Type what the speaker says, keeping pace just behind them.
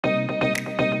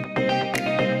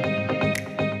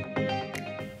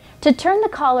To turn the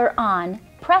collar on,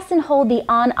 press and hold the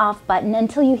on-off button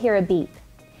until you hear a beep.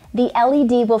 The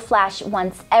LED will flash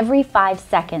once every 5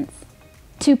 seconds.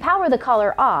 To power the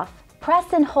collar off,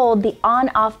 press and hold the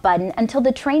on-off button until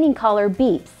the training collar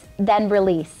beeps, then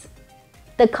release.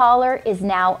 The collar is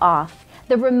now off.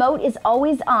 The remote is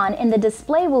always on and the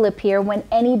display will appear when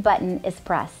any button is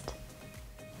pressed.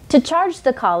 To charge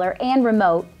the collar and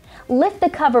remote, lift the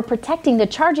cover protecting the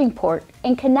charging port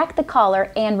and connect the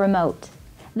collar and remote.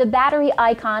 The battery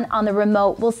icon on the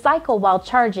remote will cycle while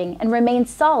charging and remain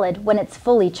solid when it's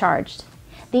fully charged.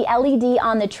 The LED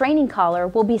on the training collar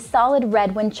will be solid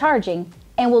red when charging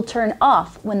and will turn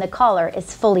off when the collar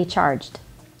is fully charged.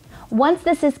 Once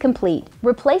this is complete,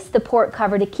 replace the port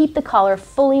cover to keep the collar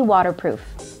fully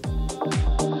waterproof.